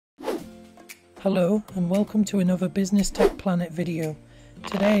Hello and welcome to another Business Tech Planet video.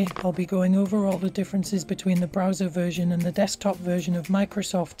 Today I'll be going over all the differences between the browser version and the desktop version of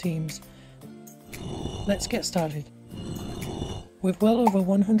Microsoft Teams. Let's get started. With well over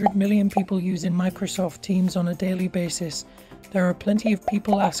 100 million people using Microsoft Teams on a daily basis, there are plenty of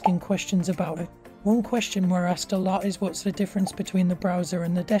people asking questions about it. One question we're asked a lot is what's the difference between the browser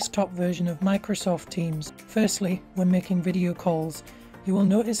and the desktop version of Microsoft Teams. Firstly, when making video calls, you will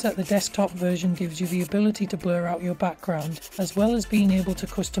notice that the desktop version gives you the ability to blur out your background, as well as being able to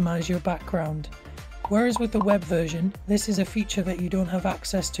customize your background. Whereas with the web version, this is a feature that you don't have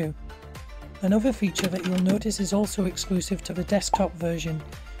access to. Another feature that you'll notice is also exclusive to the desktop version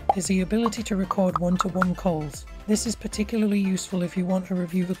is the ability to record one-to-one calls. This is particularly useful if you want to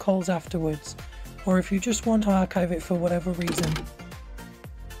review the calls afterwards, or if you just want to archive it for whatever reason.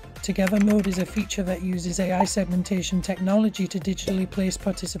 Together mode is a feature that uses AI segmentation technology to digitally place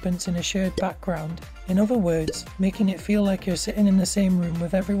participants in a shared background. In other words, making it feel like you're sitting in the same room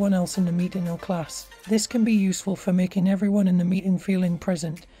with everyone else in the meeting or class. This can be useful for making everyone in the meeting feeling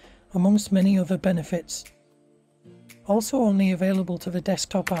present, amongst many other benefits. Also only available to the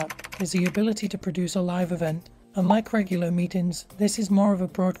desktop app is the ability to produce a live event. Unlike regular meetings, this is more of a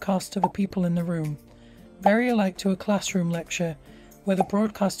broadcast to the people in the room. Very alike to a classroom lecture, where the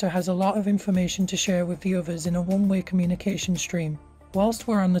broadcaster has a lot of information to share with the others in a one-way communication stream. Whilst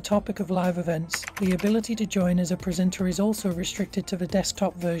we're on the topic of live events, the ability to join as a presenter is also restricted to the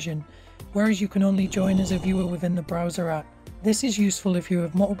desktop version, whereas you can only join as a viewer within the browser app. This is useful if you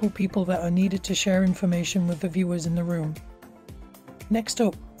have multiple people that are needed to share information with the viewers in the room. Next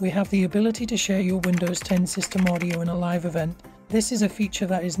up, we have the ability to share your Windows 10 system audio in a live event. This is a feature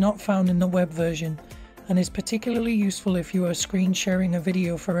that is not found in the web version, and is particularly useful if you are screen sharing a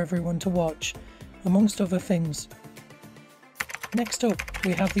video for everyone to watch, amongst other things. Next up,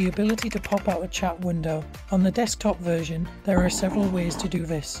 we have the ability to pop out a chat window. On the desktop version, there are several ways to do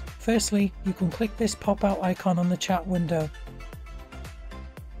this. Firstly, you can click this pop-out icon on the chat window.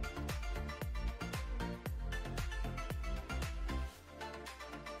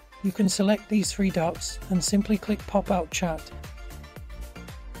 You can select these three dots and simply click pop-out chat.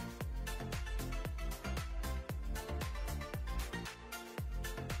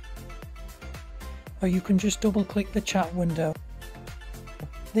 Or you can just double-click the chat window.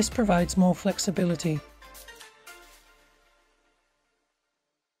 This provides more flexibility.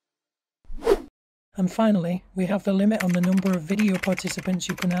 And finally, we have the limit on the number of video participants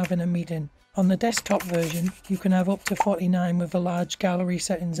you can have in a meeting. On the desktop version, you can have up to 49 with the large gallery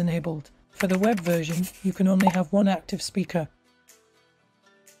settings enabled. For the web version, you can only have one active speaker.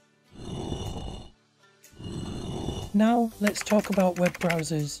 Now, let's talk about web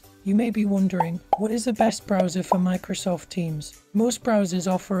browsers. You may be wondering, what is the best browser for Microsoft Teams? Most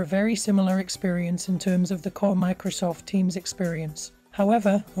browsers offer a very similar experience in terms of the core Microsoft Teams experience.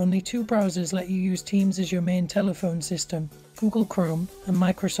 However, only two browsers let you use Teams as your main telephone system: Google Chrome and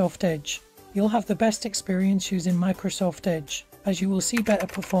Microsoft Edge. You'll have the best experience using Microsoft Edge, as you will see better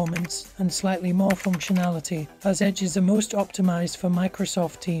performance and slightly more functionality, as Edge is the most optimized for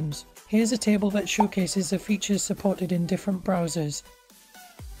Microsoft Teams. Here's a table that showcases the features supported in different browsers.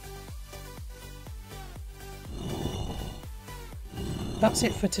 That's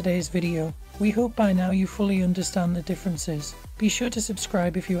it for today's video. We hope by now you fully understand the differences. Be sure to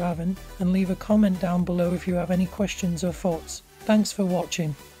subscribe if you haven't, and leave a comment down below if you have any questions or thoughts. Thanks for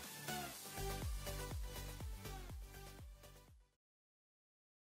watching.